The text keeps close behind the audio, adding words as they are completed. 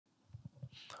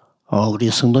우리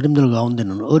성도님들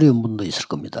가운데는 어려운 분도 있을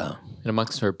겁니다. And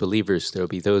amongst our believers, there will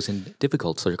be those in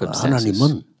difficult circumstances.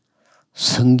 하나님은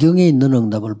성경에 있는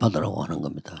응답을 받으라고 하는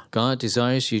겁니다. God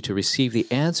desires you to receive the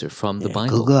answer from the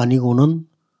Bible. 그거 아니고는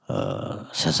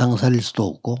세상 살릴 수도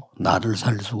없고 나를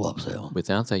살릴 수가 없어요.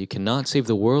 Without that, you cannot save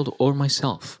the world or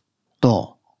myself.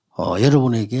 또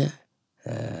여러분에게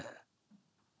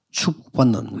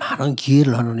축복받는 많은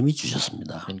기회를 하나님이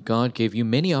주셨습니다. And God gave you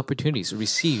many opportunities to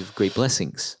receive great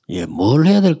blessings. 예, 뭘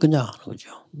해야 될 거냐 하는 거죠.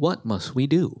 What must we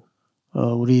do?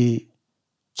 우리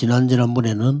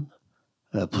지난번에는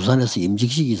부산에서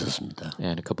임직식이 있었습니다.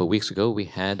 And a couple of weeks ago, we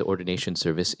had ordination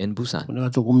service in Busan. 내가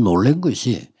조금 놀란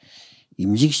것이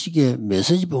임직식의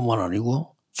메시지뿐만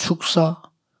아니고 축사,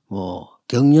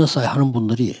 격려사 하는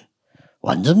분들이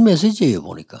완전 메시지예요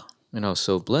보니까. And I was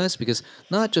so blessed because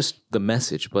not just the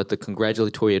message, but the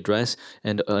congratulatory address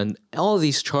and all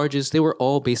these charges, they were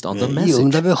all based on the 이 message.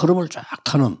 응답의 흐름을 쫙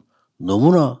타는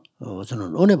너무나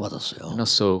저는 은혜 받았어요. And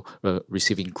also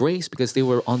receiving grace because they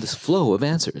were on this flow of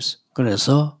answers.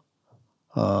 그래서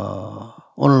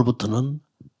오늘부터는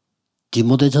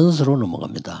디모데전서로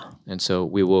넘어갑니다. And so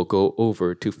we will go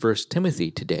over to 1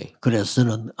 Timothy today. 그래서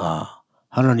저는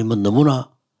하나님은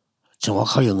너무나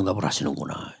정확하게 응답을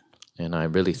하시는구나. And I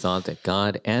really thought that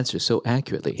God answers so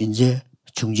accurately. 이제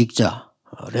중직자,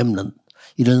 렘넌트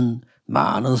이런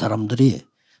많은 사람들이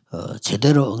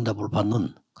제대로 응답을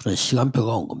받는 그런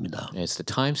시간표가 온 겁니다. It's the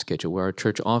time schedule where our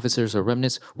church officers or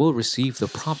remnants will receive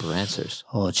the proper answers.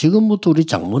 지금부터 우리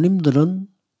장로님들은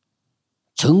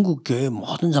전국 교회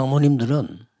모든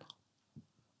장로님들은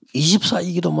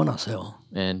 24기도만 하세요.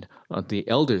 And the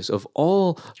elders of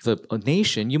all the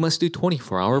nation, you must do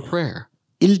 24-hour prayer.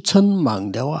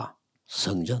 1,000망대와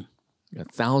성전.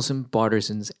 1,000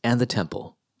 partisans and the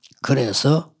temple.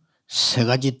 그래서 세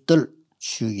가지 뜰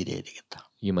주역이 돼야 되겠다.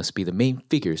 You must be the main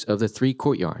figures of the 3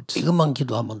 courtyards. 이것만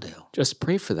기도하면 돼요. Just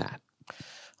pray for that.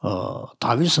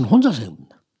 다윗은 혼자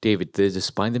세웁니다. David did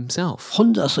this by himself.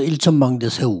 혼자서 1,000망대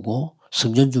세우고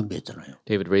성전 준비했잖아요.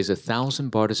 David raised 1,000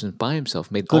 partisans by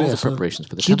himself, made all the 그래서 preparations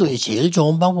for the temple. 기도의 제일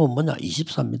좋은 방법은 뭐냐?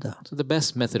 24입니다. So the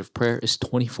best method of prayer is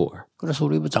 24. 그래서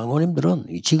우리 장로님들은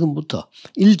지금부터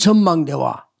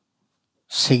 1,000망대와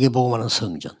세계복음화는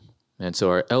성전. And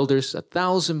so our elders,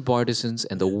 1,000 partisans,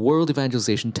 and the World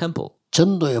Evangelization Temple.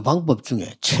 전도의 방법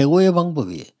중에 최고의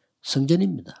방법이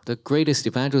성전입니다. The greatest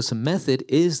evangelism method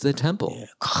is the temple.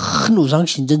 큰 우상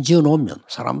신전 지어놓으면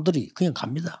사람들이 그냥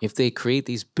갑니다. If they create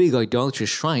these big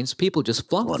idolatrous shrines, people just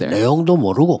flock there. 내용도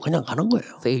모르고 그냥 가는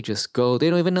거예요. They just go. They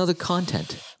don't even know the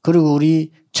content. 그리고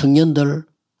우리 청년들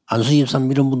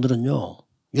안수집사님 이런 분들은요.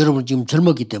 여러분 지금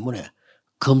젊었기 때문에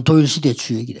금토일 시대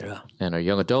주역이 되라. And our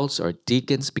young adults, our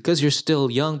deacons, because you're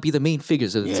still young, be the main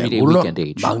figures of the 3-day 물론 weekend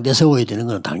age. 망대 세워야 되는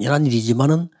건 당연한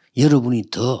일이지만은 여러분이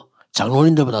더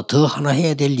장로님들보다 더 하나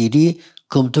해야 될 일이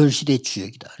금토일 시대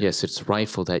주역이다. Yes, it's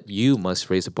rightful that you must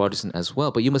raise a partisan as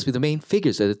well, but you must be the main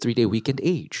figures of the 3-day weekend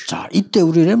age. 자, 이때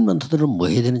우리 렘넌트들은 뭐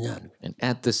해야 되느냐? And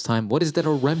at this time, what is that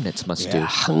our remnants must do?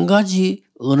 한 가지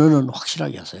언어는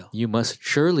확실하게 하세요. You must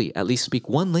surely at least speak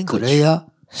one language. 그래야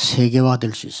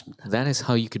세계화될 수 있습니다. That is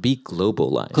how you could be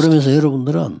globalized. 그러면서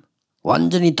여러분들은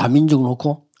완전히 다민족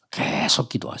놓고 계속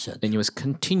기도하셔야 돼요. And you must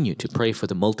continue to pray for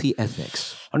the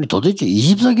multi-ethnics. 아니 도대체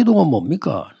 24기도가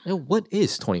뭡니까? And what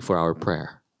is 24-hour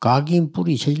prayer? 각인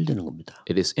뿌리 체질되는 겁니다.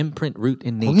 It is imprint root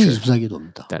in 그게 nature.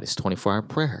 24기도입니다. That is 24-hour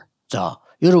prayer. 자,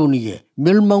 여러분에게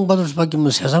멸망받을 수밖에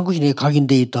없는 세상 것이 내게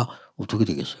각인되어 있다. 어떻게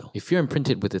되겠어요? If you're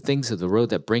imprinted with the things of the road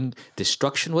that bring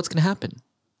destruction, what's going to happen?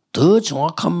 더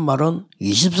정확한 말은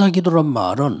 24기도란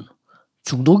말은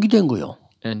중독이 된 거예요.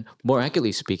 And more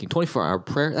accurately speaking, 24-hour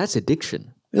prayer, that's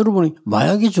addiction. 여러분이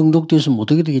마약에 중독되었으면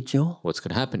어떻게 되겠죠? What's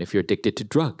going to happen if you're addicted to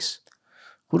drugs?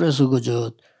 그래서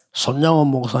손양원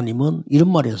목사님은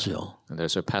이런 말을 했어요. And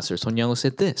there's our pastor, Son Yang, who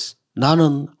said this.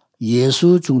 나는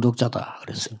예수 중독자다.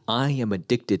 그랬어요. I am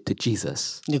addicted to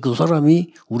Jesus. 근데 그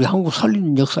사람이 우리 한국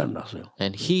살리는 역사를 났어요.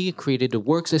 And he created the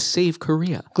works that save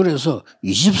Korea. 그래서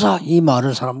 24 이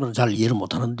말을 사람들은 잘 이해를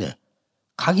못하는데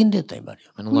각인됐다 이 말이에요.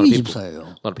 그게 24예요.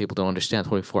 A lot of people don't understand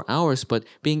 24 hours, but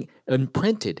being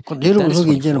imprinted. 여러분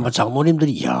속에 이제는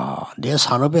장모님들이 내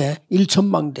산업에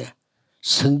 1,000망대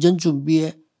성전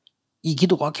준비에 이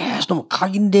기도가 계속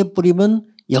각인돼 버리면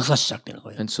역사 시작되는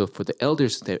거예요. And so for the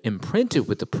elders, they're imprinted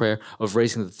with the prayer of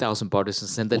raising the 1,000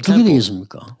 partisans and the 어떻게 temple.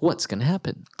 되겠습니까? What's going to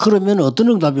happen? 그러면 어떤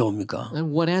응답이 옵니까?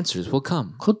 And what answers will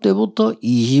come? 그때부터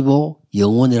 25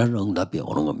 영원이라는 응답이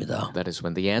오는 겁니다. That is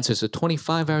when the answers of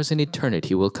 25 hours in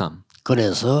eternity will come.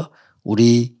 그래서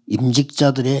우리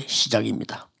임직자들의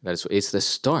시작입니다. It's the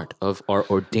start of our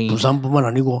ordained. 부산뿐만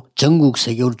아니고 전국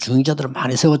세계로 중직자들을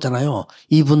많이 세웠잖아요.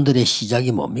 이분들의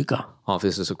시작이 뭡니까?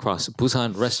 Offices across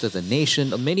Busan, rest of the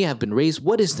nation, many have been raised.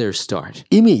 What is their start?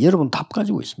 이미 여러분 답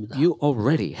가지고 있습니다. You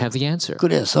already have the answer.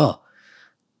 그래서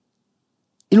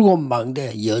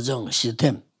 7망대 여정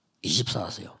시스템 24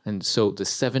 하세요. And so the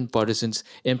 7 partisans,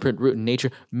 imprint, root, and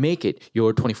nature, make it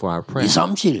your 24-hour prayer.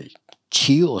 237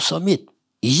 치유 서밋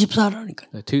 24라니까요.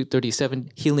 The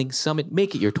 237 Healing Summit,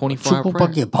 make it your 24-hour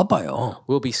prayer. 축복받기에 바빠요.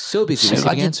 We'll be so busy 세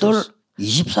receiving 가지 뜰 answers.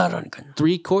 24라니까요.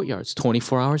 3 courtyards,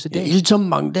 24 hours a day.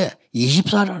 1천망대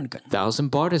 24라니까요.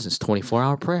 1,000 partisans,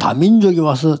 24-hour prayer. 다민족이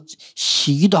와서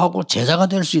시기도 하고 제자가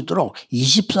될 수 있도록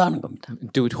 24하는 겁니다.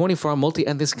 Do 24-hour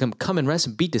multi-ethnics come and rest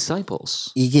and be disciples.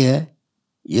 이게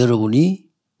여러분이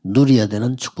누려야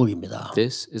되는 축복입니다.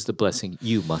 This is the blessing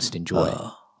you must enjoy.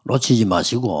 놓치지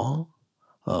마시고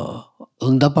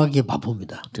응답하기에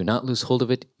바쁩니다. Do not lose hold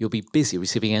of it. You'll be busy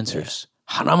receiving answers.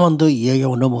 하나만 더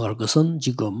이야기하고 넘어갈 것은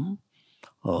지금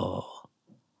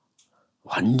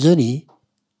완전히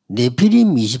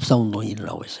네피림 24운동이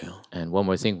일어나고 있어요. And one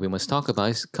more thing we must talk about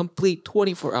is complete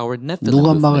 24-hour Nephilim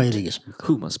누가 막아야 movement. 되겠습니까?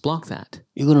 Who must block that?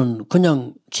 이거는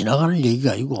그냥 지나가는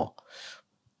얘기가 아니고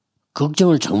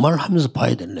걱정을 정말 하면서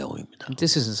봐야 되는 내용입니다.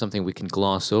 This isn't something we can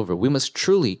gloss over. We must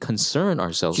truly concern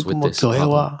ourselves 지금 with 뭐 this problem.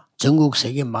 교회와 전국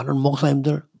세계 많은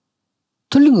목사님들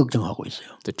틀린 걱정하고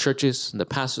있어요. The churches and the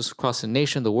pastors across the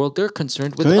nation, the world, they're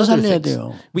concerned with 교회 other 살려야 things.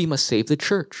 돼요. We must save the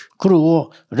church.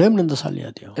 그리고 렘넌트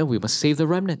살려야 돼요. And we must save the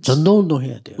remnants. 전도운동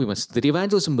해야 돼요. We must the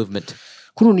evangelism movement.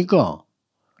 그러니까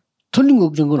틀린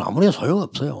걱정은 아무리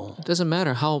소용없어요. It doesn't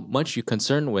matter how much you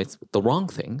concern with the wrong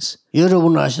things.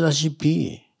 여러분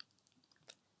아시다시피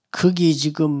거기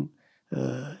지금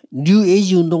뉴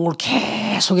에이지 운동을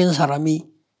계속한 사람이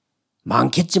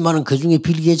많겠지만은 그 중에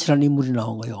빌 게이츠라는 인물이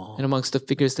나온 거예요. And amongst the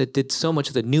figures that did so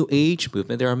much of the New Age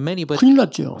movement, there are many, but 큰일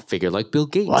났죠. a figure like Bill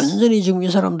Gates, 완전히 지금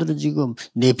이 사람들은 지금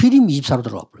네피림 24로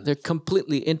들어가 버려요. they're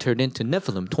completely entered into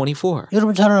Nephilim 24.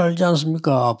 여러분 잘 알지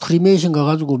않습니까? 프리메이션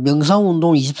가가지고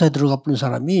명상운동 24에 들어가 버린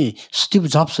사람이 스티브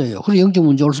잡스예요. 그래서 영적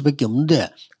문제 올 수밖에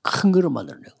없는데 큰 거를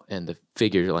만들어낸 거예요. And the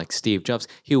figure like Steve Jobs,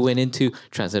 he went into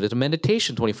transcendental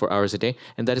meditation 24 hours a day,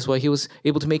 and that is why he was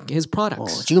able to make his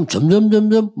products. 지금 점점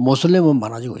모슬렘은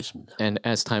많아지고 있습니다. And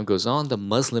as time goes on, the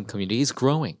Muslim community is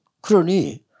growing.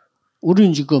 그러니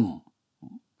우리는 지금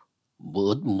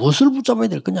무엇을 붙잡아야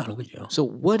될 거냐 하는 거죠. So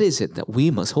what is it that we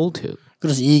must hold to?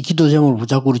 그래서 이 기도 제목을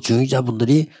붙잡고 우리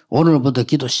중직자분들이 오늘부터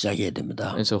기도 시작해야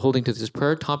됩니다. And so holding to these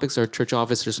prayer topics, our church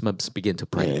officers must begin to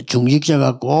pray.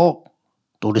 중직자가 꼭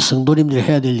또 우리 성도님들이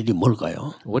해야 될 일이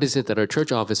뭘까요? What is it that our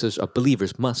church officers, our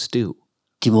believers, must do?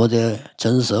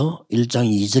 디모데전서 1장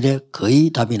 2절에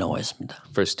거의 답이 나와 있습니다.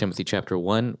 1 Timothy chapter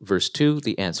 1, verse 2,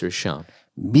 the answer is shown.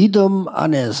 믿음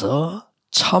안에서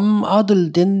참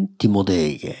아들 된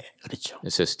디모데에게 그랬죠. It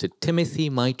says, to Timothy,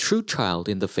 my true child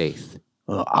in the faith.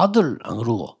 아들 안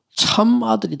그러고 참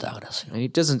아들이다 그랬어요. And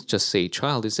it doesn't just say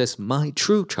child, it says my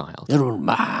true child. 여러분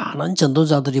많은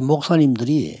전도자들이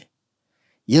목사님들이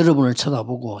여러분을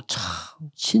쳐다보고 참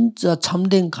진짜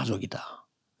참된 가족이다.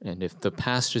 And if the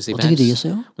pastors, 어떻게 evangelists,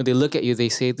 되겠어요? when they look at you, they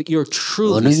say that you're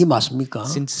어느 truly, 게 맞습니까?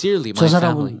 sincerely 저 my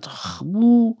family. 사람은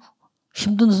너무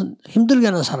힘들게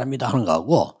하는 사람이다 하는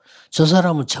거하고 저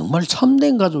사람은 정말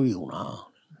참된 가족이구나.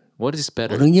 What is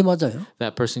better? 어느 게 맞아요?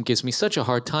 That person gives me such a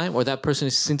hard time, or that person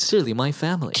is sincerely my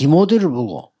family. 디모데를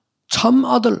보고 참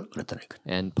아들 그랬다니까요.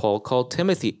 And Paul called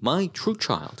Timothy my true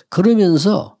child.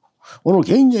 그러면서 오늘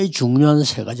굉장히 중요한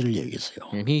세 가지를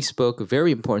얘기했어요. And he spoke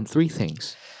very important 3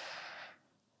 things.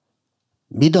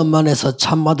 믿음 안에서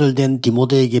참 아들 된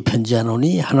디모데에게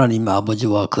편지하노니 하나님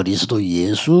아버지와 그리스도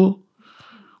예수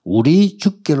우리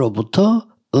주께로부터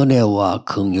은혜와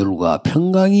긍휼과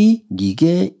평강이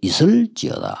네게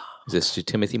있을지어다. This to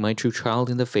Timothy, my true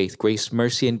child in the faith, grace,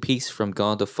 mercy, and peace from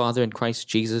God the Father and Christ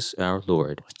Jesus our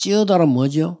Lord. 찌어다란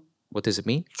뭐죠? What does it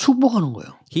mean? 축복하는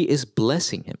거예요. He is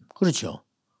blessing him, 그렇죠.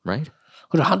 right?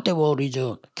 그리고 한때 뭐 우리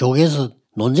저 교회에서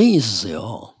논쟁이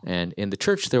있었어요. And in the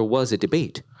church there was a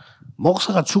debate.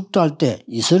 목사가 축도할 때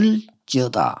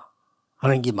있을지어다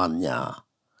하는 게 맞냐?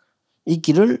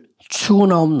 있기를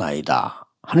축원하옵나이다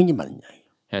하는 게 맞냐?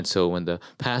 And so when the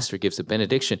pastor gives a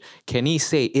benediction, can he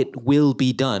say it will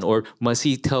be done, or must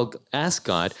he ask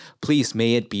God, please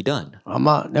may it be done?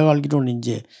 아마 내가 알기로는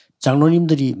이제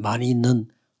장로님들이 많이 있는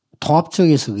통합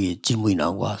쪽에서 그게 질문이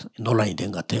나온 거 논란이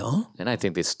된 것 같아요. And I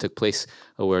think this took place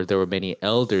where there were many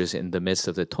elders in the midst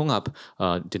of the Tongap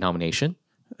denomination.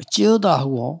 찌어다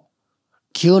하고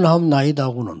기원하옵나이다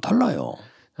하고는 달라요.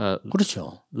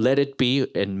 그렇죠. Let it be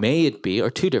and may it be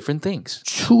are 2 different things.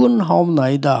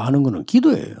 축원하옵나이다 하는 거는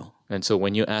기도예요. And so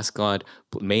when you ask God,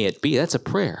 may it be, that's a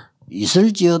prayer.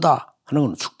 있을지어다 하는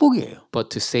건 축복이에요. But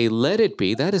to say, let it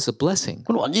be, that is a blessing.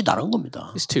 그건 완전히 다른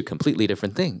겁니다. It's two completely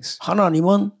different things.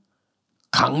 하나님은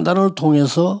강단을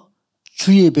통해서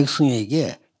주의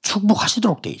백성에게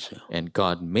축복하시도록 돼 있어요. And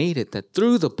God made it that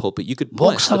through the pulpit you could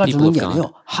bless the 목사가 people 주는 of 게 God.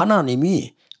 아니요.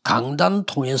 하나님이 강단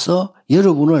통해서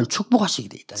여러분을 축복하시게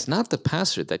돼 있다. It's not the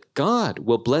pastor that God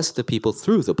will bless the people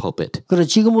through the pulpit. 그래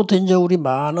지금부터 이제 우리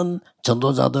많은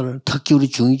전도자들, 특히 우리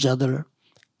중직자들,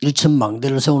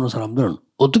 일천망대를 세우는 사람들은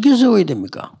어떻게 세워야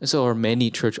됩니까? So are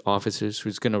many church officers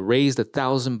who's going to raise the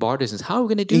 1,000 partisans. How are we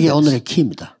going to do 이게 this? 오늘의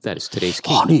키입니다. That is today's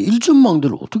key. 아니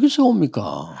일천망대를 어떻게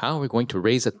세웁니까? How are we going to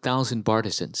raise 1,000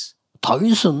 partisans?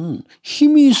 다윗은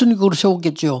힘이 있으니까 그걸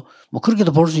세웠겠죠. 뭐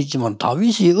그렇게도 볼 수 있지만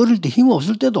다윗이 어릴 때 힘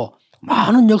없을 때도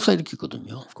많은 역사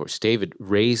일으켰거든요. Of course, David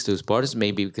raised those partisans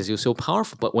maybe because he was so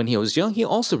powerful. But when he was young, he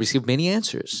also received many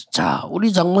answers. 자,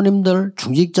 우리 장로님들,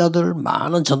 중직자들,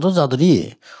 많은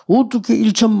전도자들이 어떻게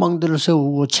일천망대를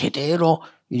세우고 제대로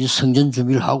이 성전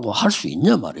준비를 하고 할 수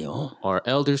있냐 말이에요. Our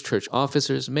elders, church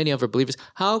officers, many of our believers,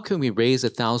 how can we raise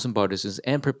 1,000 partisans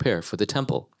and prepare for the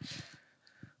temple?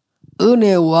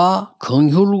 은혜와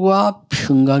긍휼과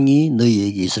평강이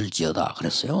너희에게 있을지어다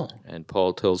그랬어요. And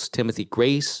Paul tells Timothy,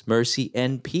 grace, mercy,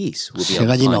 and peace will be 세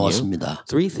가지 upon you. 나왔습니다.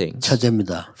 Three things.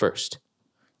 첫째입니다. First,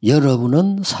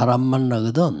 여러분은 사람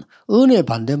만나거든 은혜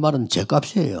반대말은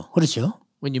죄값이에요. 그렇죠?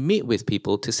 when you meet with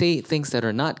people, to say things that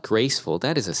are not graceful,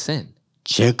 that is a sin.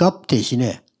 죄값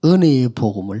대신에 은혜의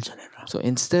복음을 전해라. So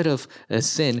instead of a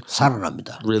sin,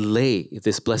 살아납니다. relay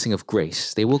this blessing of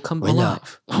grace. They will come 왜냐?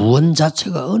 alive. 구원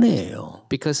자체가 은혜예요.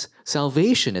 Because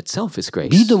salvation itself is grace.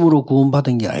 믿음으로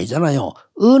구원받은 게 아니잖아요.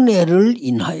 은혜를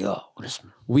인하여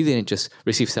그랬습니다. We didn't just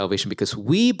receive salvation because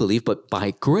we believe, but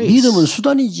by grace. 믿음은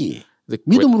수단이지.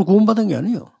 믿음으로 구원받은 게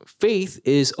아니에요. Faith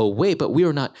is a way, but we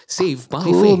are not saved by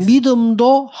그 faith.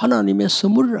 믿음도 하나님의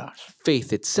선물이라.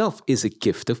 Faith itself is a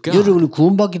gift of God. 여러분이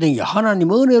구원받게 된 게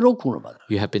하나님의 은혜로 구원을 받아요.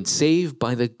 You have been saved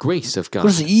by the grace of God.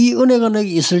 그래서 이 은혜가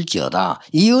내게 있을지어다.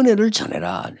 이 은혜를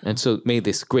전해라. And so may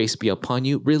this grace be upon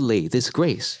you. Relay this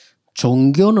grace.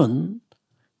 종교는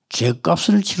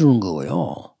죄값을 치르는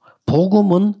거고요.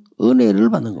 복음은 은혜를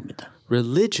받는 겁니다.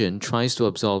 Religion tries to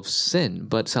absolve sin,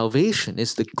 but salvation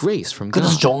is the grace from God.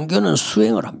 그래서 종교는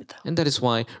수행을 합니다. And that is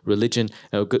why religion,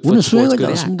 good 우리는 towards 수행하지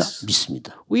good 않습니다. acts.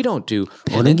 믿습니다. We don't do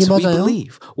어느 게 penance, we 맞아요?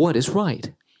 believe what is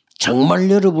right. 정말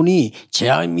여러분이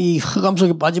이 흑암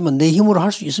속에 빠지면 내 힘으로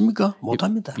할 수 있습니까?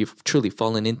 못합니다. You've truly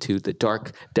fallen into the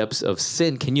dark depths of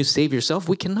sin. Can you save yourself?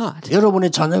 We cannot.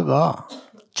 여러분의 자녀가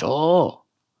저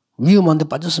위험한 데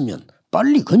빠졌으면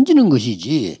빨리 건지는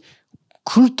것이지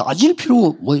그걸 따질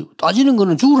필요 따지는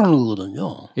거는 죽으라는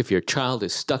거거든요. If your child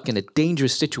is stuck in a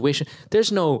dangerous situation,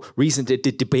 there's no reason to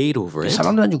debate over it.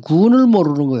 사람들한테 구원을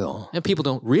모르는 거예요. And people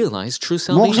don't realize true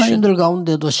salvation. 목사님들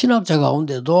가운데도 신학자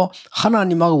가운데도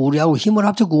하나님하고 우리하고 힘을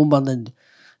합쳐 구원받는데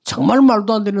정말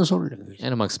말도 안 되는 소리를 해요.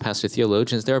 And amongst pastor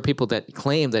theologians, there are people that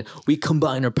claim that we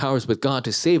combine our powers with God to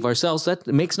save ourselves. That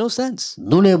makes no sense.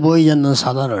 눈에 보이지 않는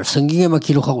사단을 성경에만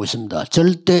기록하고 있습니다.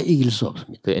 절대 이길 수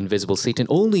없습니다. The invisible Satan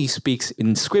only speaks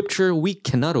in Scripture. We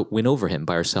cannot win over him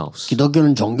by ourselves.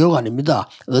 기독교는 종교가 아닙니다.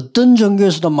 어떤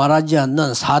종교에서도 말하지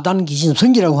않는 사단 귀신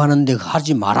성기라고 하는데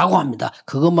하지 말라고 합니다.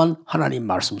 그것만 하나님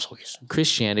말씀 속에 있습니다.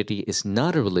 Christianity is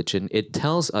not a religion. It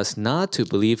tells us not to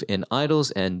believe in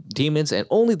idols and demons, and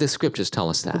only the Scriptures tell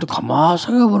us that. 또 가만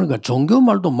생각해보니까 종교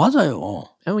말도 맞아요.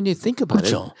 And when you think about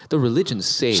그렇죠. it, the religions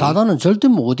say 사단은 절대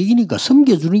못 이기니까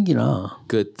섬겨주는 기나.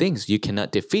 good things. You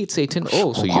cannot defeat Satan.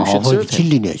 Oh, so you should serve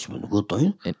him. 진리네 지금 그것도.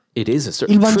 And it is a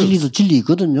certain 일반 truth. 진리도 진리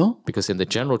있거든요. Because in the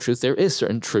general truth, there is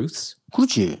certain truths.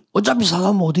 그렇지. 어차피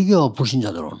사단 못 이겨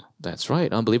불신자들은. That's right.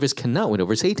 Unbelievers cannot win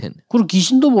over Satan. 그리고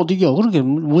귀신도 못 이겨. 그렇게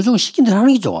무조건 시킨 대로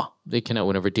하는 게 좋아. They cannot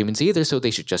win over demons either, so they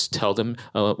should just tell them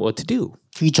what to do.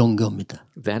 그게 종교입니다.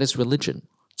 That is religion.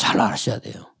 잘 아셔야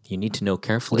돼요. You need to know 우리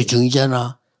carefully.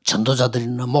 중의자나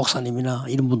전도자들이나 목사님이나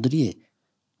이런 분들이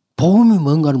복음이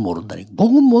뭔가를 모른다니까.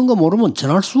 복음 뭔가 모르면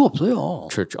전할 수 없어요.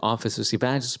 Church officers,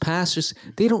 evangelists, pastors,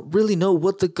 they don't really know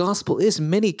what the gospel is. In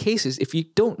many cases, if you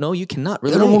don't know, you cannot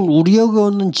여러분 relate. 우리에게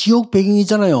오는 지옥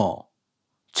배경이잖아요.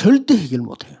 절대 해결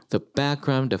못해요. The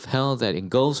background of hell that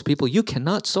engulfs people, you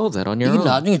cannot solve that on your 이게 own.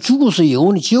 나중에 죽어서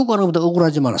영원히 지옥 가는 것보다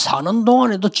억울하지만 사는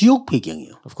동안에도 지옥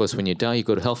배경이에요. Of course, when you die, you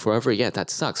go to hell forever. Yeah,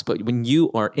 that sucks. But when you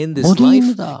are in this 못 life,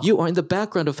 이깁니다. you are in the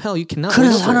background of hell. You cannot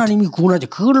win 그래서 over it. 하나님이 구원하지.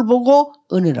 그걸 보고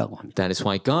은혜라고 합니다. That is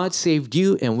why God saved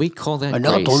you, and we call that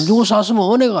내가 돈 grace. 주고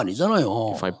샀으면 은혜가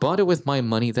아니잖아요. If I bought it with my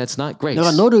money, that's not grace.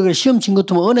 내가 노력을 시험 친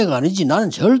것도 은혜가 아니지. 나는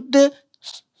절대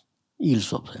이길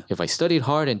수 없어요. If I studied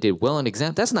hard and did well on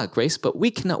exam, that's not grace, but we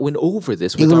cannot win over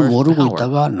this with 이걸 our 모르고 power.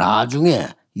 있다가 나중에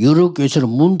유럽 교회처럼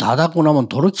문 닫고 나면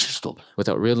돌이킬 수도 없어요.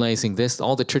 Without realizing this,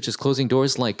 all the churches closing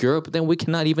doors like Europe, then we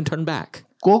cannot even turn back.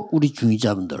 꼭 우리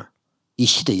중위자분들 이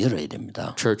시대 열어야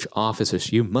됩니다. Church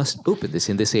officers, you must open this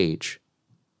in this age.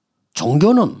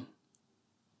 종교는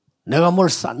내가 뭘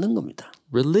쌓는 겁니다.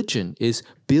 Religion is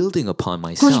building upon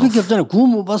그럴 myself. 수밖에 없잖아요.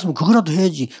 구원 못 받으면 그거라도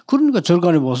해야지. 그러니까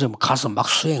절간에 보세요. 가서 막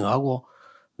수행하고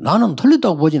나는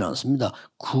틀렸다고 보지는 않습니다.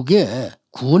 그게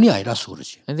구원이 아니라서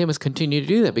그러지. And they must continue to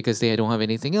do that because they don't have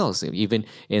anything else. Even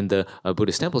in the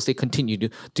Buddhist temples, they continue to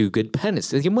do good penance.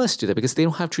 They must do that because they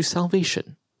don't have true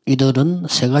salvation. 이들은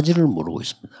세 가지를 모르고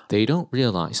있습니다. They don't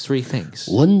realize three things.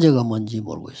 원죄가 뭔지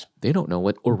모르고 있습니다. They don't know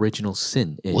what original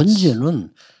sin is.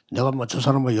 원죄는 내가 뭐 저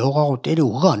사람을 욕하고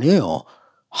때리고 그거 아니에요.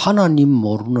 하나님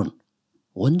모르는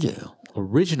원죄예요.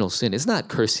 Original sin is not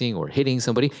cursing or hitting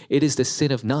somebody. It is the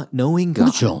sin of not knowing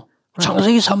God. 그렇죠.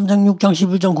 창세기 3장, 6장,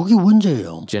 11장 그게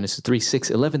원죄예요. Genesis 3,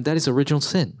 6, 11, that is original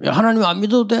sin. 하나님 안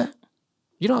믿어도 돼?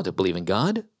 You don't have to believe in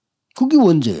God. 그게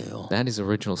원죄예요. That is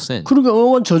original sin. 그러니까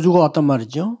어마어마한 저주가 왔단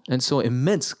말이죠. And so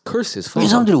immense curses 이 follow.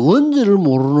 사람들이 원죄를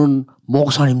모르는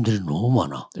목사님들이 너무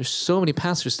많아. There's so many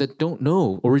pastors that don't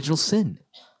know original sin.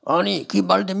 아니 그게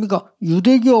말됩니까?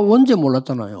 유대교 원죄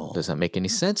몰랐잖아요. Does that make any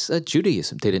sense?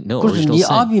 Judaism didn't know 그래서 original 네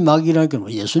sin. 아비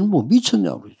마귀라니까 예수님 뭐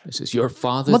미쳤냐고 그러죠. This is your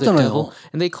father, the 맞잖아요. devil,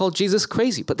 and they called Jesus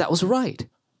crazy, but that was right.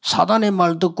 사단의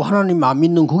말 듣고 하나님 안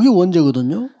믿는 그게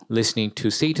원죄거든요. Listening to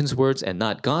Satan's words and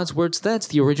not God's words, that's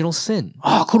the original sin.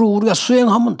 아, 그리고 우리가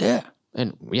수행하면 돼.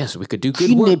 And yes, we could do 그게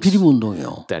good works. 네피림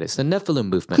운동이요. That is the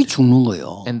Nephilim 그게 movement. 죽는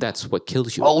거예요. And that's what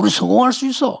kills you. 아, 우리 성공할 수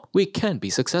있어. We can be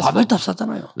successful. 바벨탑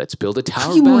쌌잖아요. Let's build a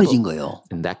tower 그게 of 무너진 Babel. 거예요.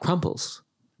 And that crumbles.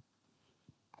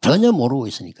 전혀 모르고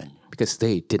있으니까요. Because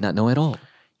they did not know at all.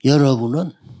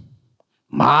 여러분은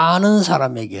많은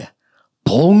사람에게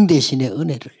복 대신에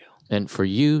은혜를요. And for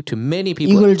you, to many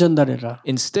people, 이걸 전달해라.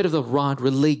 instead of the rod,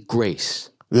 relay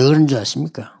grace. 왜 그런 줄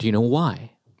아십니까? Do you know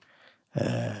why?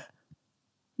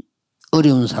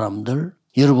 어려운 사람들,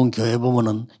 여러분 교회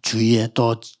보면은 주위에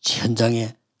또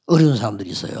현장에 어려운 사람들이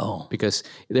있어요. Because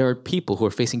there are people who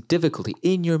are facing difficulty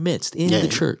in your midst, in the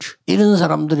church. 이런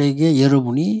사람들에게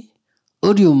여러분이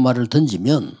어려운 말을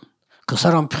던지면 그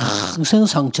사람 평생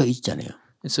상처 있잖아요.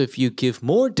 And so if you give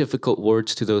more difficult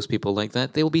words to those people like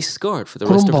that, they will be scarred for the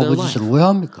그런 rest of their life. 바보짓을 왜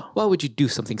합니까? Why would you do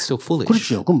something so foolish?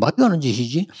 그렇죠. 그럼 말이 하는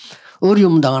짓이지.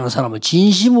 어려움 당하는 사람을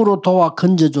진심으로 도와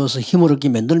건져줘서 힘을 얻게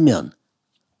만들면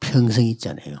평생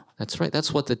있잖아요. That's right. That's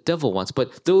what the devil wants.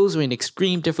 But those who are in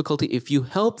extreme difficulty, if you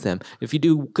help them, if you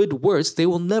do good words, they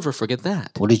will never forget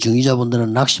that. 우리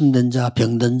중위자분들은 낙심된 자,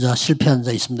 병든 자, 실패한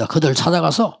자 있습니다. 그들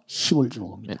찾아가서 힘을 주는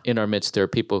겁니다. And in our midst, there are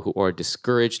people who are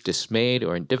discouraged, dismayed,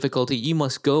 or in difficulty. You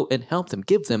must go and help them.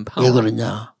 Give them power. 왜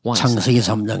그러냐? 창세기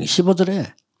 3장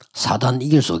 15절에 사단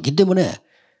이길 수 없기 때문에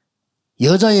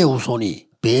여자의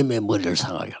후손이 뱀의 머리를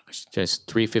상하게 할 것이다. Genesis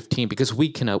 3:15. Because we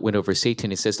cannot win over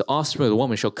Satan, it says the offspring of the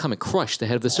woman shall come and crush the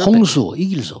head of the serpent. 홍수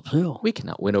이길 수 없어요. We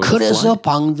cannot win over the 그래서 flood.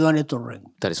 방주 안에 들어오는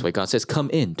겁니다. That is why God says, come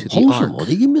into the 홍수 ark. 못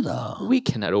이깁니다. We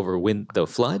cannot overwin the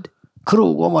flood.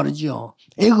 그러고 말이죠.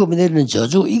 애굽에 내리는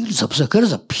저주 이길 수 없어요.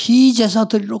 그래서 피제사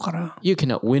드리러 가라. You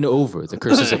cannot win over the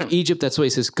curses of Egypt. That's why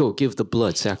he says, go give the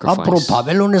blood 앞으로 sacrifice.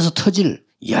 바벨론에서 터질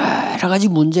여러 가지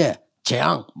문제,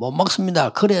 재앙 못 막습니다.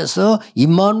 그래서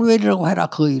임마누엘이라고 해라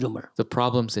그 이름을. The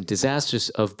problems and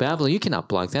disasters of Babylon, you cannot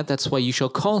block that. That's why you shall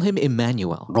call him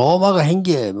Emmanuel. 로마가 한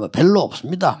게 뭐 별로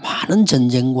없습니다. 많은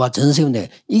전쟁과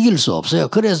전세운에 이길 수 없어요.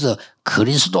 그래서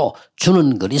그리스도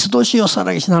주는 그리스도시요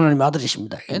살아계신 하나님의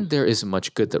아들이십니다. And there isn't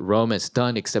much good that Rome has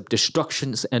done except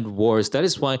destructions and wars. That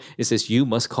is why it says you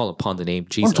must call upon the name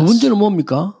Jesus. 두 번째는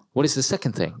뭡니까? What is the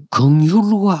second thing?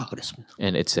 긍휼과 그랬습니다.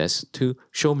 And it says to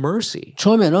show mercy.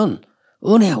 처음에는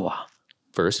은혜와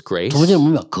First, grace. 두 번째는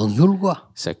뭡니까?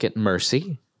 긍휼과. Second,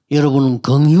 mercy. 여러분은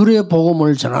긍휼의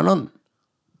복음을 전하는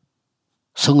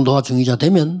성도와 중위자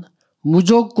되면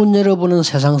무조건 여러분은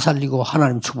세상 살리고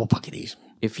하나님 축복받게 되어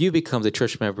있습니다. If you become the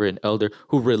church member and elder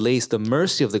who relays the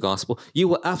mercy of the gospel, you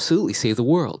will absolutely save the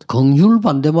world. 긍휼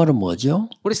반대말은 뭐죠?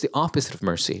 What is the opposite of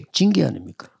mercy? 징계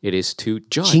아닙니까? It is to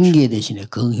judge. 징계 대신에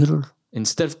긍휼을.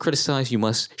 Instead of criticize, you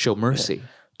must show mercy.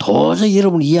 도저히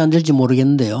여러분 이해 안 될지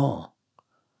모르겠는데요.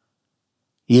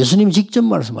 예수님이 직접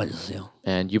말씀하셨어요.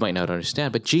 And you might not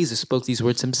understand, but Jesus spoke these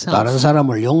words himself. 다른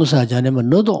사람을 용서하지 않으면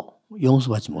너도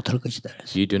용서받지 못할 것이다.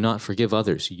 If you do not forgive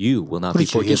others, you will not be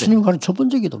그렇죠. forgiven. 예수님 가르친 첫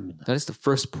번째 기도입니다. That is the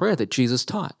first prayer that Jesus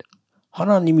taught.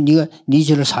 하나님이 네가 네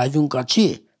죄를 사해준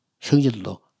같이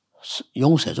형제들도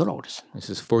용서해줘라고 그랬어요.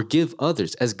 This is forgive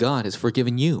others as God has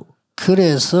forgiven you.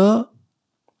 그래서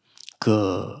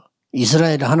그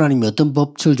이스라엘 하나님이 어떤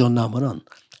법칙을 줬냐면은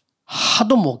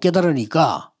하도 못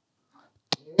깨달으니까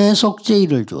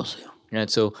대속죄의를 주었어요. And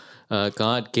so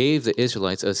God gave the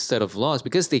Israelites a set of laws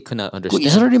because they could not 그 understand.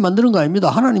 이스라엘이 만드는 거 아닙니다.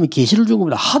 하나님이 계시를 준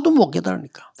겁니다. 하도 못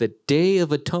깨달으니까. The Day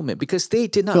of Atonement because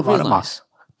they did 그 not 바로 막 realize.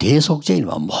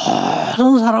 대속죄인만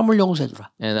모든 사람을 용서해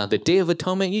주라. And on the Day of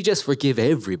Atonement, you just forgive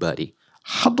everybody.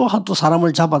 하도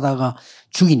사람을 잡아다가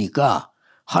죽이니까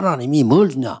하나님이 뭘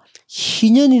주냐?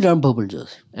 희년이라는 법을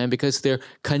줬어요. And because they're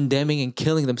condemning and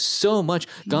killing them so much,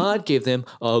 God gave them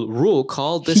a rule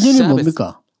called the 희년이 Sabbath.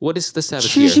 뭡니까? What is the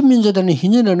Sabbath year? 70년째 되는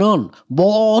희년에는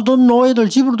모든 노예들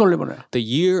집으로 돌려보내요. The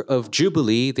year of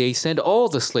Jubilee, they send all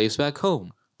the slaves back home.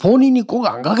 본인이 꼭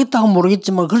안 가겠다고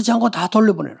모르겠지만 그렇지 않고 다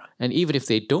돌려보내라. And even if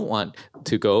they don't want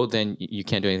to go, then you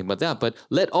can't do anything about that. But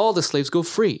let all the slaves go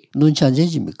free. 눈치 안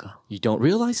채집니까? You don't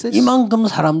realize this? 이만큼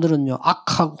사람들은요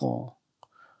악하고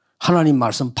하나님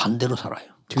말씀 반대로 살아요.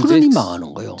 그러니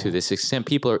망하는 거예요. To this extent,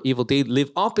 people are evil. They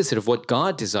live opposite of what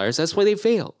God desires. That's why they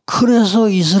fail. 그래서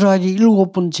이스라엘이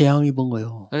 7번 재앙 입은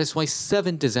거예요. That is why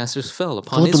 7 disasters fell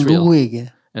upon 그것도 Israel.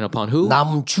 누구에게? And upon who?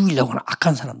 남 죽이려고 하는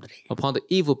악한 사람들에게. Upon the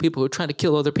evil people who are trying to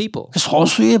kill other people.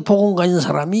 소수의 복음 가진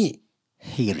사람이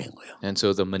해결한 거예요. And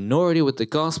so the minority with the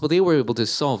gospel, they were able to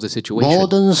solve the situation.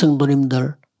 모든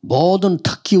성도님들, 모든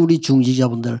특히 우리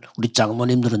중직자분들, 우리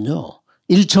장로님들은요.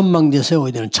 1천망대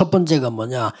세워야 되는 첫 번째가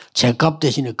뭐냐? 죄값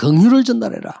대신에 긍휼을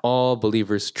전달해라. All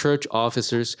believers, church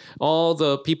officers, all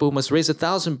the people who must raise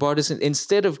 1,000 burdens,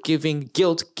 instead of giving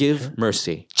guilt, give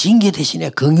mercy. 징계 대신에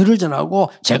긍휼을 전하고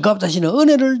죄값 대신에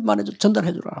은혜를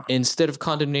전달해 주라. Instead of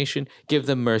condemnation, give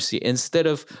them mercy. Instead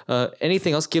of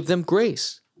anything else, give them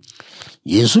grace.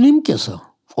 예수님께서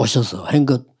오셔서 한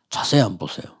것 자세히 한번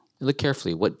보세요. Look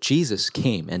carefully what Jesus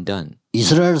came and done.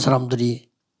 이스라엘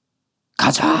사람들이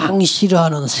가장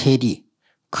싫어하는 세리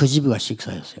그 집에 가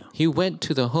식사했어요. He went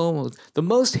to the home of the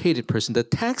most hated person, the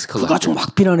tax 그 collector. 가지고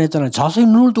막 비난했잖아요. 자세히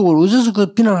눈을 뜨고 어디서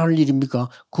그 비난할 일입니까?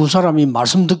 그 사람이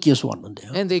말씀 듣기 위해서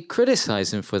왔는데요. And they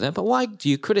criticized him for that. But why do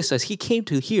you criticize? He came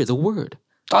to hear the word.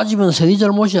 따지면 세리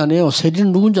잘못이 아니에요.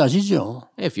 세리는 누군지 아시죠?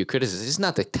 If you criticize, it's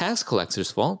not the tax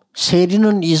collector's fault.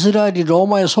 세리는 이스라엘이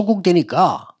로마에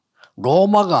소국되니까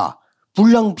로마가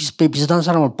불량배 비슷한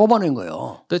사람을 뽑아낸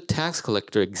거예요. The tax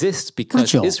collector exists because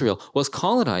그렇죠. Israel was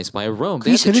colonized by Rome.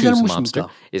 그게 They had to 세리 choose a 잘못입니까? mobster.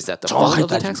 Is that the fault of the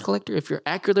정확하게 tax 따지면. collector? If you're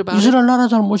accurate about it, 이스라엘 나라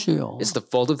잘못이에요. it's the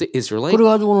fault of the Israelite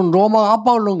그래가지고는 로마가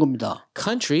압박을 넣은 겁니다.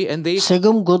 country, and they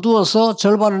세금 거두어서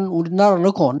절반은 우리나라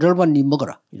넣고 절반 니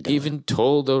먹어라. even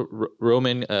told the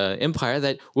Roman Empire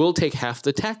that we'll take half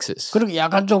the taxes. 그렇게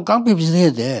약간 좀 깡패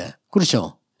비슷해야 돼.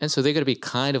 그렇죠? And so they're going to be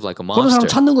kind of like a 그런 사람 mobster.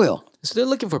 찾는 거예요. So they're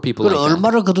looking for people 그걸 like that.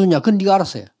 얼마를 거두냐? 그건 네가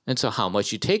알았어요. And so how much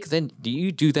you take, then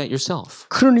you do that yourself.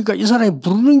 그러니까 이 사람이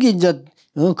부르는 게 이제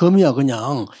금이야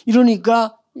그냥.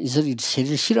 이러니까 이스라엘이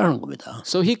세리를 싫어하는 겁니다.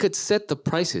 So he could set the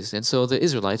prices, and so the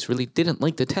Israelites really didn't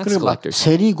like the tax 그러니까 collectors.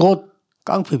 세리 곧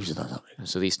깡패 비슷한 사람이에요.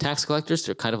 So these tax collectors,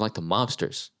 they're kind of like the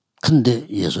mobsters. 근데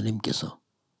예수님께서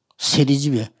세리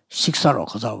집에 식사로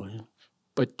가자고.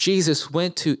 But Jesus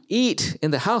went to eat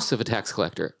in the house of a tax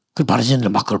collector. 그 바리새인들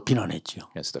막 그걸 비난했죠.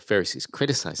 As the Pharisees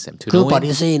criticized them to 그 no end.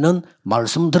 바리새인은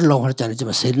말씀 들으려고 하지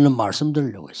않았지만 세리는 말씀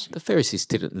들으려고 했어요. The Pharisees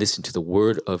didn't listen to the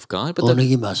word of God, but 어느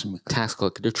the 게 맞습니까? tax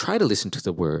collector tried to listen to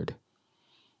the word.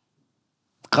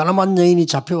 가늠한 여인이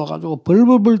잡혀와가지고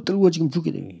벌벌벌 떨고 지금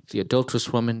죽게 됩니다. The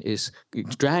adulterous woman is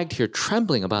dragged here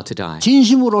trembling about to die.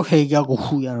 진심으로 회개하고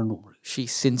후회하는 눈물. She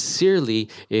sincerely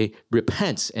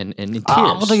repents and in tears.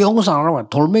 아무도 용서 안 하고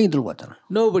돌멩이 들고 왔잖아요.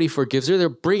 Nobody forgives her.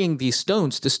 They're bringing these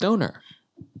stones to stone her.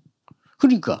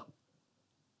 그러니까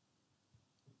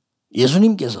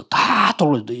예수님께서 다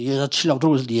돌고 여자 치려고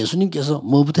들고 있을 때 예수님께서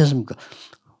뭐부터 했습니까?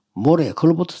 모래에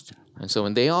걸로 붙었죠. And so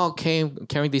when they all came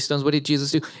carrying these stones, what did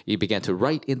Jesus do? He began to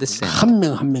write in the sand. 한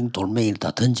명 한 명 돌멩이를 다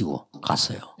던지고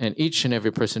갔어요. And each and every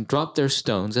person dropped their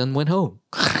stones and went home.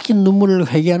 그렇게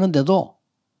눈물을 회개하는데도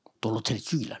돌로 때려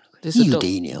죽이려는 거예요. This 이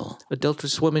유대인이요.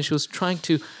 adulterous woman, she was trying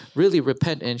to really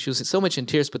repent and she was so much in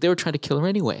tears, but they were trying to kill her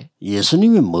anyway.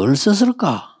 예수님이 뭘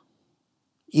썼을까?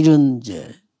 이런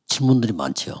이제 질문들이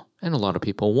많죠. And a lot of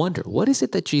people wonder, what is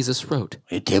it that Jesus wrote?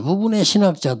 대부분의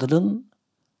신학자들은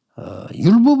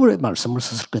율법의 말씀을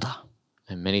썼을 거다.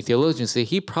 And many theologians say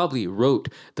he probably wrote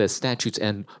the statutes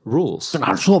and rules. 그건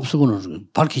알 수 없어. 그건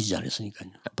밝히지 않았으니까요.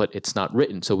 But it's not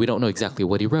written, so we don't know exactly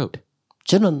what he wrote.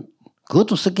 저는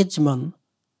그것도 썼겠지만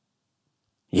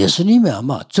예수님이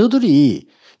아마 저들이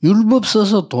율법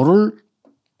써서 돌을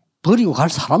버리고 갈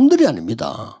사람들이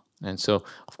아닙니다. And so,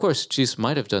 of course, Jesus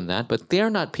might have done that, but they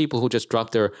are not people who just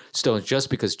drop their stones just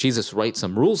because Jesus writes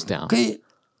some rules down. 그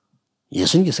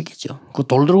예수님께 썼겠죠. 그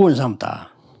돌 들고 있는 사람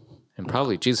다. And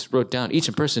probably Jesus wrote down each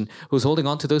person who's holding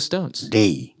on to those stones.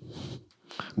 레이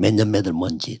몇 년 몇월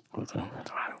뭔지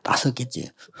다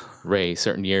썼겠지. Ray,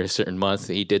 certain year, certain month,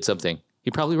 he did something.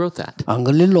 He probably wrote that. 안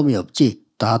걸릴 놈이 없지.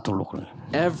 다 돌로 그래.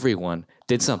 Everyone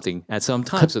did something at some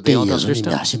time, so 그때 they all got their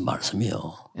예수님이 stone. 하신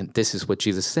말씀이요. And this is what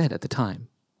Jesus said at the time.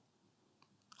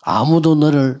 아무도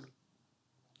너를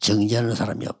정죄하는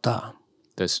사람이 없다.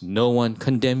 Does no one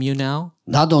condemn you now?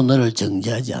 나도 너를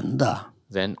정죄하지 않는다.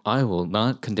 Then I will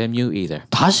not condemn you either.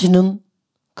 다시는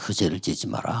그 죄를 짓지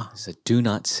마라. He said, do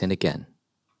not sin again.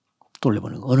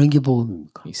 돌려보는 거. 어느 게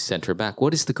복음입니까? He sent her back.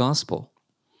 What is the gospel?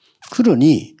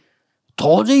 그러니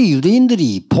도저히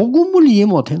유대인들이 복음을 이해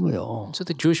못한 거예요. So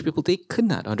the Jewish people, they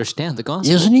could not understand the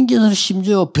gospel. 예수님께서는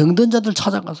심지어 병든 자들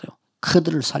찾아가서요.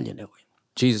 그들을 살려내고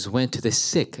Jesus went to the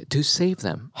sick to save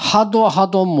them.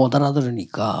 하도 못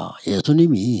알아들으니까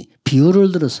예수님이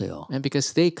비유를 들었어요. And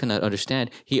because they could not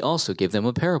understand, he also gave them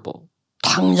a parable.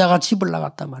 탕자가 집을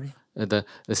나갔단 말이에요. The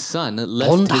son 돈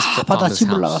left 다 his 받아 father's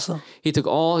집을 house. 나갔어. He took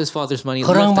all his father's money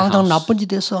and left the 허랑방탕 house. 나쁜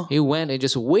짓 했어. He went and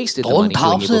just wasted the 돈 money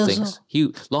다 doing evil 없어졌어. things.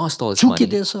 He lost all his 죽게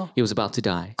money. 됐어. He was about to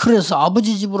die. 그래서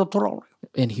아버지 집으로 돌아오래요.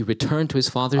 And he returned to his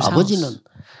father's 아버지는 house.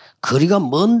 거리가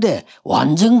먼데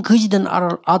완전 거지된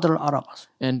아들을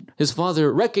알아봤어요. And his father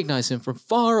recognized him from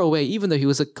far away, even though he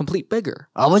was a complete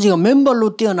beggar. 아버지가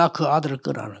맨발로 뛰어나 그 아들을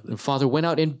끌어안는 거예요. The father went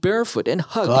out in barefoot and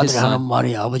그 hugged his 아들이 하는 son.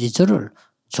 말이 아버지 저를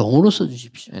종으로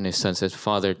써주십시오. And his son said,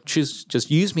 Father, just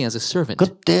use me as a servant.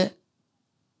 그때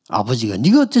아버지가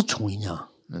네가 어째 종이냐?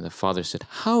 And the father said,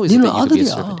 How is it 너는 that you could be a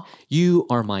아들이야. servant? You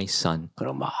are my son.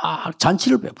 그럼 막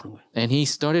잔치를 베푸는 거예요. And he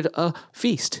started a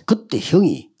feast. 그때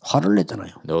형이 화를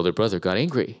냈잖아요. The older brother got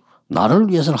angry. 나를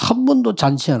위해서는 한 번도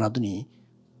잔치 안 하더니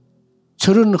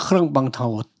저런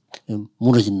허랑방탕하고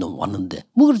무너진 놈 왔는데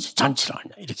뭐 그렇지 잔치를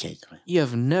하냐 이렇게 하잖아요. You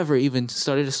have never even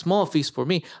started a small feast for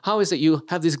me. How is it you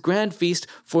have this grand feast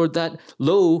for that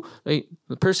low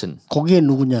person? 그게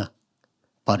누구냐?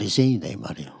 바리새인이다 이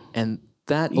말이에요. And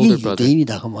that 이게 older brother,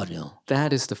 유대인이다 그 말이에요.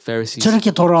 that is the Pharisees.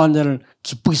 저렇게 돌아온 자를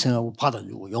기쁘게 생각하고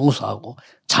받아주고 용서하고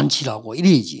잔치를 하고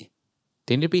이래야지.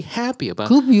 They need to be happy about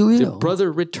그 the 비유예요.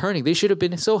 brother returning. They should have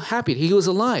been so happy he was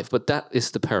alive. But that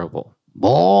is the parable.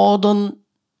 모든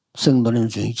성도님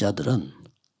중직자들은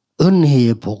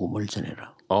은혜의 복음을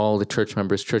전해라. All the church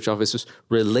members, church officers,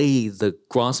 relay the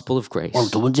gospel of grace.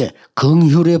 오늘 두 번째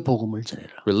긍휼의 복음을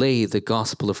전해라. Relay the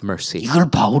gospel of mercy. 이걸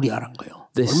바울이 알은 거예요.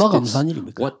 This 얼마나 is 감사한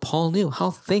일입니까? what Paul knew.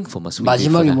 How thankful must we be for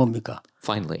마지막에 that. 뭡니까?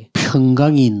 Finally,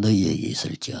 평강이 너희에게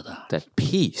있을지어다. that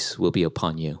peace will be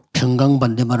upon you. 평강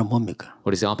반대말은 뭡니까?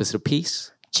 What is the opposite of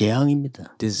peace?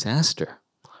 재앙입니다. Disaster.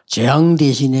 재앙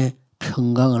대신에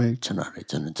평강을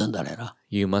전달해라.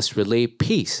 You must relay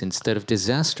peace instead of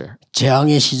disaster.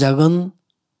 재앙의 시작은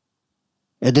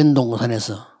에덴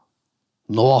동산에서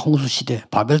노아 홍수 시대,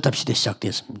 바벨탑 시대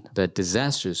시작됐습니다. The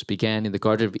disasters began in the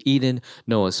Garden of Eden,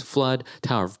 Noah's flood,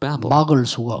 Tower of Babel. 막을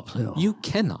수가 없어요. You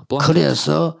cannot block it.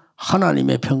 그래서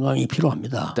하나님의 평강이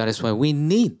필요합니다. That is why we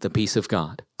need the peace of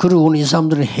God. 그리고는 이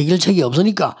사람들은 해결책이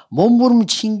없으니까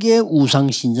몸부림친 게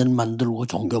우상신전 만들고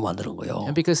종교 만드는 거예요.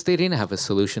 And because they didn't have a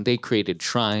solution, they created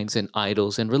shrines and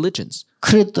idols and religions.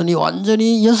 그랬더니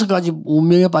완전히 6가지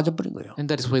운명에 빠져버린 거예요. And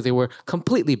that is why they were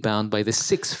completely bound by the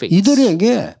 6 fates.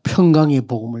 이들에게 평강의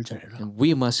복음을 전해라. And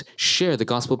we must share the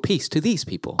gospel of peace to these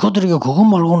people. 그들에게 그것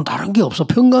말고는 다른 게 없어.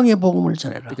 평강의 복음을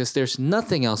전해라. Because there's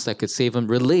nothing else that could save them.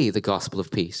 Relay the gospel of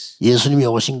peace. 예수님이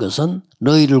오신 것은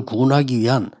너희를 구원하기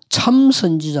위한 참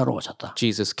선지자로 오셨다.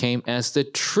 Jesus came as the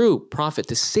true prophet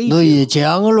to save you. 너희의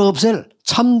재앙을 없앨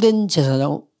참된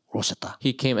제사장으로 오셨다.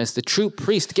 He came as the true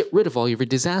priest to get rid of all your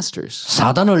disasters.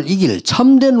 사단을 이길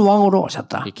참된 왕으로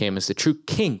오셨다. He came as the true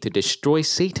king to destroy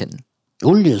Satan.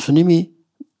 이걸 예수님이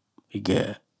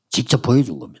이게 직접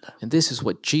보여준 겁니다. And this is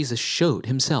what Jesus showed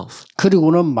himself.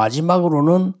 그리고는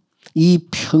마지막으로는 이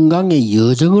평강의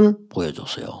여정을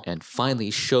보여줬어요. And finally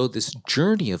showed this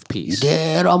journey of peace.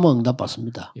 이대로 하면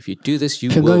응답받습니다. If you do this,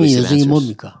 you will 평강의 receive 여정이 answers.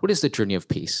 뭡니까? What is the journey of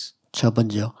peace? 첫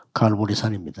번째요.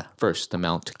 갈보리산입니다. First, the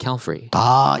Mount Calvary.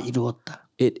 다 이루었다.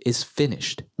 It is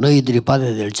finished. 너희들이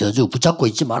받아야 될 저주 붙잡고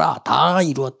있지 마라. 다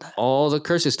이루었다. All the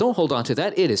curses, don't hold on to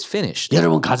that. It is finished.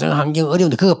 여러분 가정 환경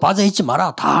어려운데 그거 빠져 있지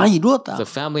마라. 다 이루었다. The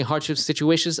family hardship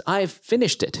situations, I've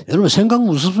finished it. 여러분 생각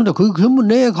무섭습니다. 그게 전부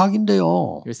내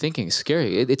각인데요. You're thinking it's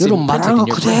scary. It's 여러분 imprinted 말하는 in 거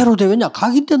your brain. 그대로 되겠냐?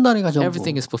 각인된다니까 전부.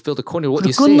 Everything is fulfilled according to what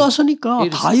you 그리고 say. 끝났으니까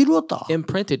It 다 is 이루었다.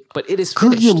 imprinted, but it is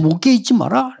거기에 finished. 묶여 있지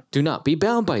마라. Do not be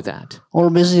bound by that.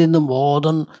 오늘 메시지에 있는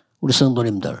모든 우리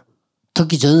성도님들,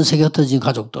 특히 전 세계 흩어진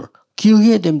가족들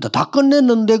기억해야 됩니다. 다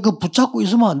끝냈는데 그 붙잡고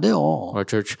있으면 안 돼요. Our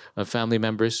church family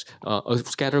members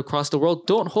scattered across the world,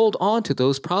 don't hold on to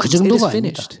those 그 problems. It is 정도가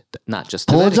finished. Not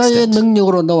just to that 보좌의 extent.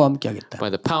 능력으로 너와 함께 하겠다.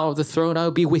 By the power of the throne, I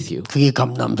will be with you. 그게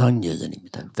감람산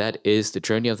여전입니다. That is the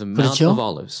journey of the Mount 그렇죠? of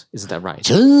Olives. Isn't that right?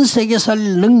 전 세계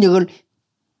살릴 능력을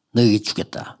너에게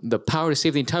주겠다. The power to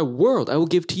save the entire world I will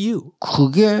give to you.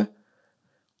 그게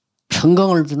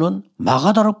평강을 주는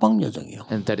마가다락방 여정이요.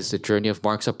 And that is the journey of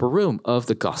Mark's upper room of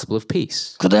the gospel of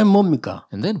peace. 그다음 뭡니까?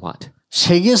 And then what?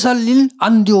 세계 살릴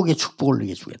안디옥의 축복을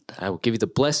내게 주겠다. I will give you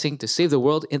the blessing to save the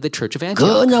world in the church of 그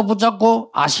Antioch. 언약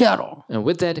붙잡고 아시아로, And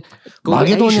with that, go to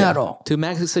Asia, 마게도니아로, to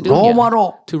Macedonia,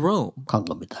 로마로 to Rome. 간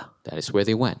겁니다. That is where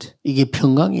they went. 이게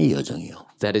평강의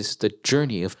여정이요. That is the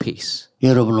journey of peace.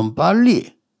 여러분은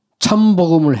빨리 참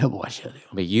복음을 회복하셔야 돼요.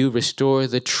 May you restore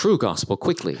the true gospel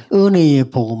quickly. 은혜의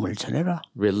복음을 전해라.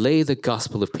 Relay the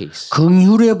gospel of peace.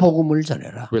 긍휼의 복음을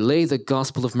전해라. Relay the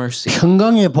gospel of mercy.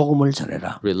 평강의 복음을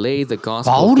전해라. Relay the gospel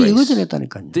of 바울이 이거 grace.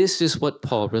 전했다니까요. This is what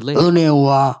Paul relayed.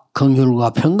 은혜와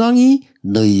긍휼과 평강이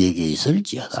너희에게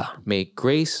있을지어다. May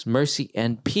grace, mercy,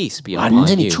 and peace be upon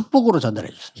완전히 you. 축복으로 전달해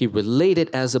주세요. He relayed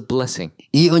it as a blessing.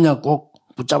 이 언약 꼭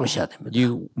붙잡으셔야 됩니다.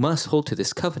 You must hold to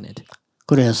this covenant.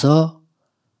 그래서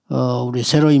우리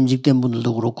새로 임직된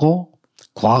분들도 그렇고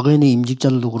과거의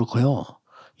임직자들도 그렇고요.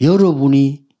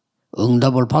 여러분이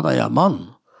응답을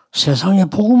받아야만 세상에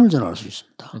복음을 전할 수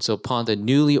있습니다. And so upon the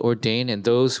newly ordained and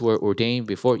those who were ordained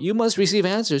before, you must receive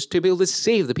answers to be able to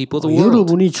save the people of the world.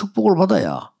 여러분이 축복을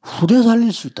받아야 후대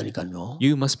살릴 수 있다니까요.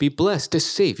 You must be blessed to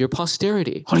save your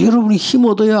posterity. 여러분이 힘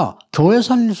얻어야 교회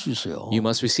살릴 수 있어요. You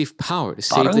must receive power to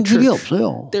save 다른 the 길이 church.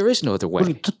 없어요. There is no other way.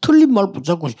 우리 틀린 말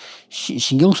붙잡고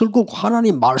신경 쓸 거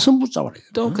하나님 말씀 붙잡아야 돼요.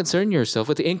 Don't concern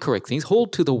yourself with the incorrect things.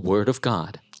 Hold to the word of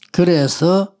God.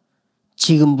 그래서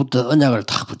지금부터 언약을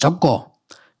다 붙잡고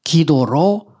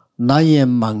기도로 나의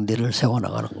망대를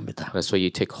세워나가는 겁니다. That's why you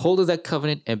take hold of that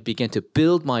covenant and begin to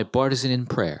build my partisan in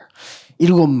prayer.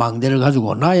 7 망대를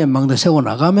가지고 나의 망대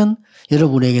세워나가면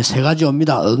여러분에게 3가지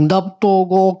옵니다. 응답도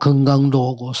오고 건강도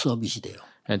오고 서밋이 돼요.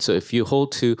 And so if you hold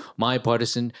to my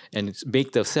partisan and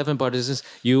make the 7 partisans,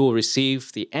 you will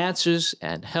receive the answers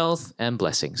and health and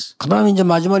blessings. 그 다음에 이제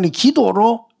마지막에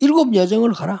기도로 7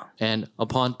 여정을 가라. And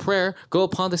upon prayer, go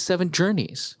upon the 7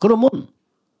 journeys. 그러면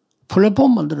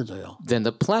플랫폼 만들어져요. Then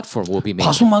the platform will be made.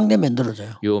 파수망대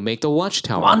만들어져요. You will make the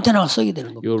watchtower. 안테나가 서게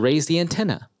되는 겁니다. You will raise the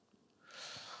antenna.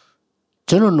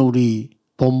 저는 우리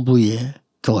본부의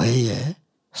교회에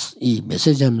이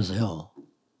메시지 하면서요.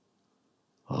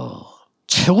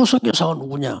 최고 선교사가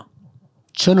누구냐?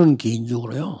 저는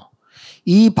개인적으로요.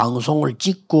 이 방송을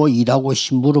찍고 일하고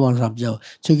심부름하는 사람 중에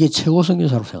저게 최고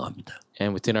선교사로 생각합니다.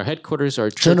 And within our headquarters,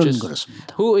 our 저는 churches,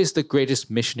 그렇습니다. who is the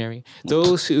greatest missionary?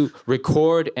 Those who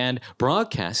record and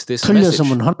broadcast this message.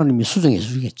 틀렸으면 하나님이 수정해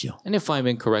주겠죠. And if I'm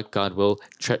incorrect, God will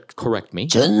correct me.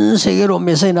 전 세계로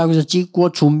메시지 나가서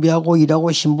찍고 준비하고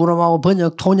일하고 심부름하고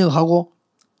번역 통역하고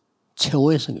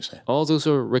최고의 선교사예요. All those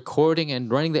who are recording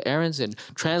and running the errands and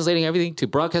translating everything to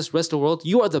broadcast the rest of the world,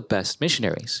 you are the best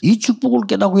missionaries. 이 축복을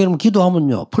깨닫고 여러분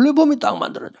기도하면요. 플랫폼이 딱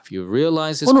만들어져. If you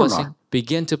realize this 어느 blessing,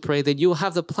 begin to pray that you will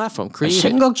have the platform created.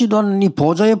 생각지도 않은 이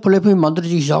보좌의 플랫폼이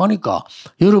만들어지기 시작하니까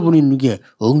여러분이 이게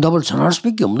응답을 전할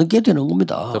수밖에 없는 게 되는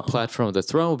겁니다. The platform of the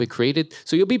throne will be created,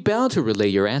 so you'll be bound to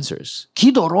relay your answers.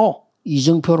 기도로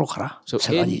이정표로 가라. So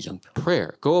 3가지 in 이정표.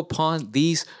 prayer, go upon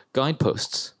these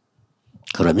guideposts.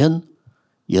 그러면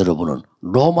여러분은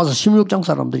로마서 16장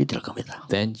사람들이 될 겁니다.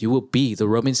 Then you will be the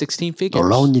Roman 16 figures.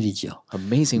 놀라운 일이죠.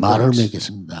 Amazing 말을 works.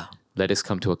 맺겠습니다. Let us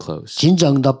come to a close.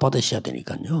 진짜 응답 받으셔야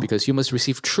되니까요. Because you must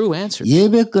receive true answers.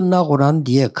 예배 끝나고 난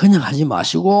뒤에 그냥 하지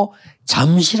마시고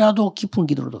잠시라도 깊은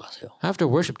기도로 들어가세요.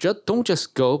 After worship, don't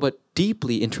just go, but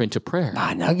deeply enter into prayer.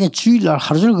 만약에 주일날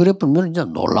하루 종일 그래 보면 이제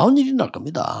놀라운 일이 날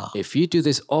겁니다. If you do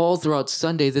this all throughout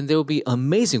Sunday, then there will be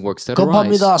amazing works that arise.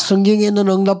 급합니다. 성경에 있는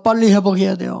응답 빨리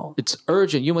회복해야 돼요. It's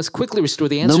urgent. You must quickly restore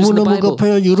the answers in the 너무너무 Bible.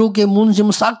 급해요. 유럽계 문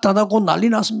지금 싹 닫았고 난리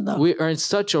났습니다. We are in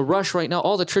such a rush right now.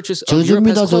 All the churches of Europe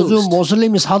저주입니다. has 저주 closed.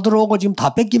 모슬림이 사들어오고 지금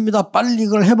다 뺏깁니다. 빨리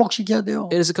이걸 회복시켜야 돼요.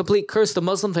 It is a complete curse. The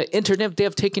Muslims at internet, they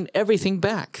have taken everything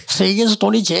back. 세계에서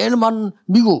돈이 제일 많은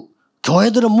미국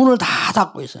교회들은 문을 다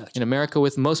닫고 있어요. In America,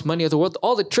 with most money of the world,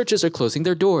 all the churches are closing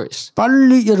their doors.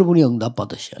 빨리 여러분이 응답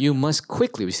받으셔야 돼요. You must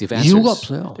quickly receive 이유가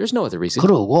answers. 없어요. There's no other reason.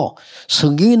 그러고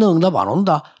성경에 있는 응답 안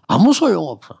온다. 아무 소용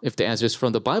없어. If the answers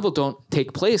from the Bible don't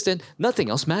take place, then nothing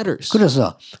else matters.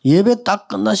 그래서 예배 딱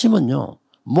끝나시면요.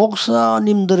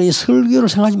 목사님들의 설교를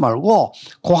생각하지 말고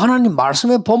그 하나님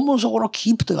말씀의 본문 속으로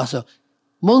깊이 들어가서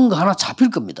뭔가 하나 잡힐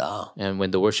겁니다. And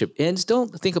when the worship ends, don't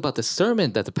think about the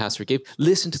sermon that the pastor gave.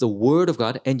 Listen to the word of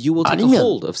God and you will take a 아니면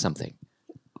hold of something.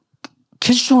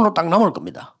 퀘스천으로 딱 남을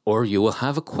겁니다. or you will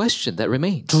have a question that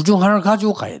remains. 둘 중 하나를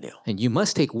가지고 가야 돼요. And you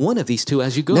must take one of these two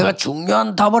as you go. 내가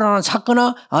중요한 답을 하나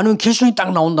찾거나 아니면 퀘스천이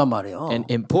딱 나온단 말이에요. An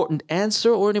important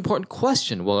answer or an important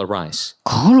question will arise.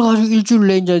 그걸 가지고 일주일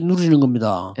내에 이제 누리는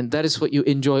겁니다. And that is what you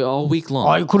enjoy all week long.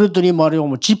 아이 그랬더니 말이요,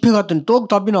 뭐 집회 갔더니 또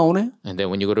답이 나오네. And then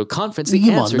when you go to a conference, the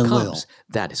이게 answer 맞는 거예요. comes.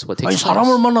 That is what 아니 takes place.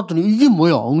 사람을 만났더니 이게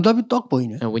뭐야? 응답이 딱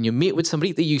보이네. And when you meet with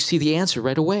somebody, you see the answer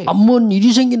right away. 한번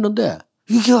일이 생겼는데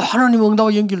이게 하나님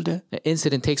응답과 연결돼. An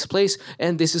incident takes place,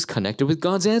 and this is connected with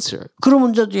God's answer.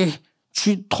 그러면 이제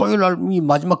토요일 날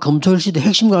마지막 금토일 시대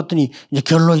핵심 갔더니 이제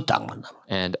결론이 딱 난다.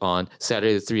 And on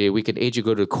Saturday, the 3-day weekend age, you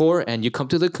go to the core, and you come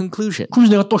to the conclusion.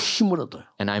 그래서 내가 또 힘을 얻어요.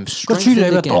 And I'm 그 주일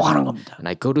strengthened 예배 또 가는 again. 겁니다. And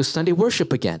I go to Sunday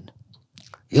worship again.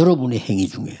 여러분의 행위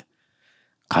중에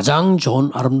가장 좋은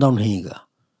아름다운 행위가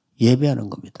예배하는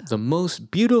겁니다. The most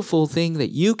beautiful thing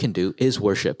that you can do is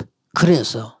worship.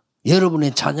 그래서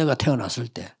여러분의 자녀가 태어났을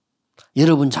때,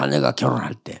 여러분 자녀가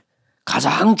결혼할 때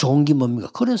가장 좋은 게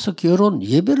뭡니까? 그래서 결혼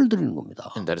예배를 드리는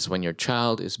겁니다. And that is when your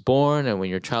child is born and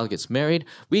when your child gets married,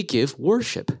 we give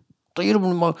worship. 또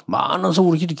여러분 막 많은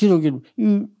성으로 기독교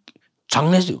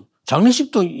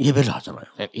장례식도 예배를 하잖아요.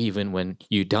 And even when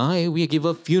you die, we give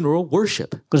a funeral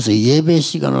worship. 그래서 예배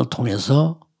시간을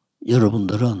통해서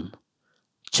여러분들은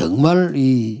정말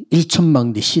이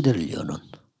일천망대 시대를 여는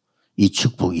이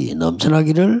축복이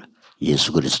넘쳐나기를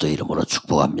예수 그리스도 이름으로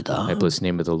축복합니다. I bless the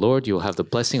name of the Lord. You will have the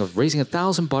blessing of raising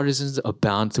 1,000 partisans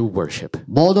abound through worship.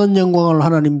 모든 영광을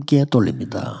하나님께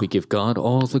돌립니다. We give God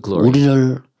all the glory.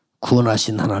 우리를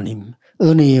구원하신 하나님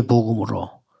은혜의 복음으로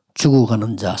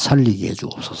죽어가는 자 살리게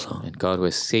해주옵소서. And God who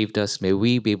has saved us, may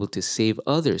we be able to save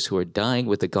others who are dying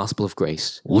with the gospel of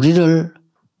grace. 우리를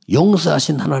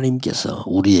용서하신 하나님께서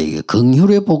우리에게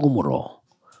긍휼의 복음으로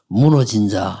무너진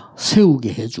자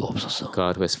세우게 해주옵소서.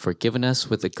 God who has forgiven us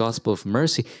with the gospel of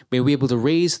mercy, may we be able to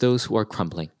raise those who are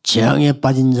crumbling. 재앙에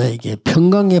빠진 자에게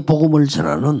평강의 복음을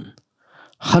전하는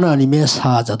하나님의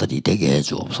사자들이 되게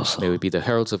해주옵소서. May we be the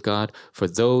heralds of God for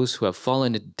those who have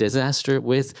fallen into disaster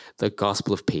with the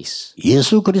gospel of peace.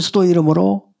 예수 그리스도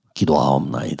이름으로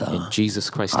기도하옵나이다. In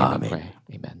Jesus Christ's name I 아멘. pray.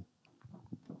 Amen.